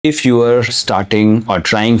If you are starting or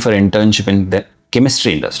trying for internship in the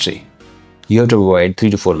chemistry industry, you have to avoid 3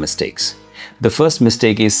 to 4 mistakes. The first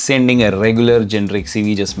mistake is sending a regular generic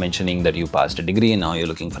CV just mentioning that you passed a degree and now you're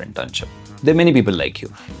looking for internship. There are many people like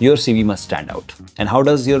you. Your CV must stand out. And how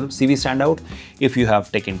does your CV stand out? If you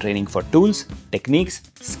have taken training for tools, techniques,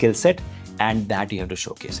 skill set, and that you have to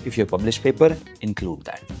showcase. If you have published paper, include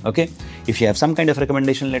that, okay? If you have some kind of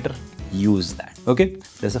recommendation letter, use that, okay?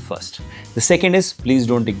 That's the first. The second is, please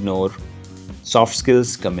don't ignore soft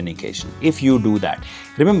skills communication. If you do that,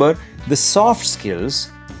 remember, the soft skills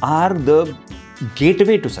are the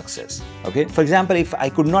gateway to success, okay? For example, if I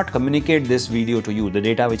could not communicate this video to you, the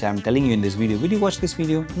data which I'm telling you in this video, will you watch this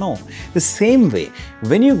video? No. The same way,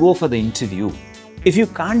 when you go for the interview, if you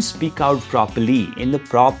can't speak out properly in the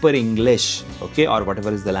proper English, okay, or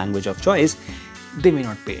whatever is the language of choice, they may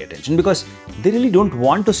not pay attention because they really don't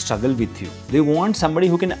want to struggle with you. They want somebody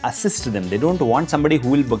who can assist them. They don't want somebody who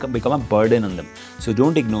will become a burden on them. So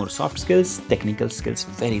don't ignore soft skills, technical skills,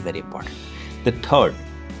 very, very important. The third,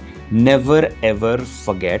 never ever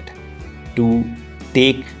forget to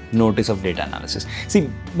take notice of data analysis.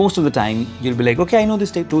 See, most of the time you'll be like, okay, I know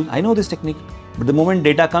this tool, I know this technique, but the moment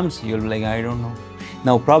data comes, you'll be like, I don't know.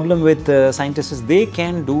 Now, problem with scientists is they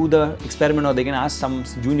can do the experiment or they can ask some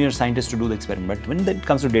junior scientist to do the experiment. But when it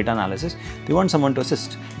comes to data analysis, they want someone to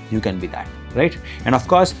assist. You can be that, right? And of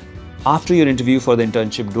course, after your interview for the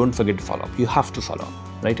internship, don't forget to follow up. You have to follow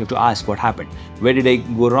up, right? You have to ask what happened. Where did I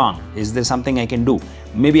go wrong? Is there something I can do?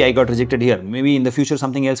 Maybe I got rejected here. Maybe in the future,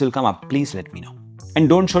 something else will come up. Please let me know. And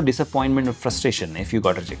don't show disappointment or frustration if you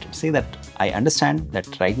got rejected. Say that I understand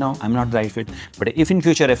that right now I'm not the right fit, but if in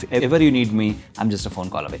future, if ever you need me, I'm just a phone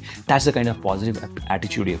call away. That's the kind of positive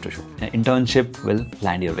attitude you have to show. An internship will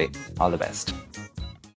land your way. All the best.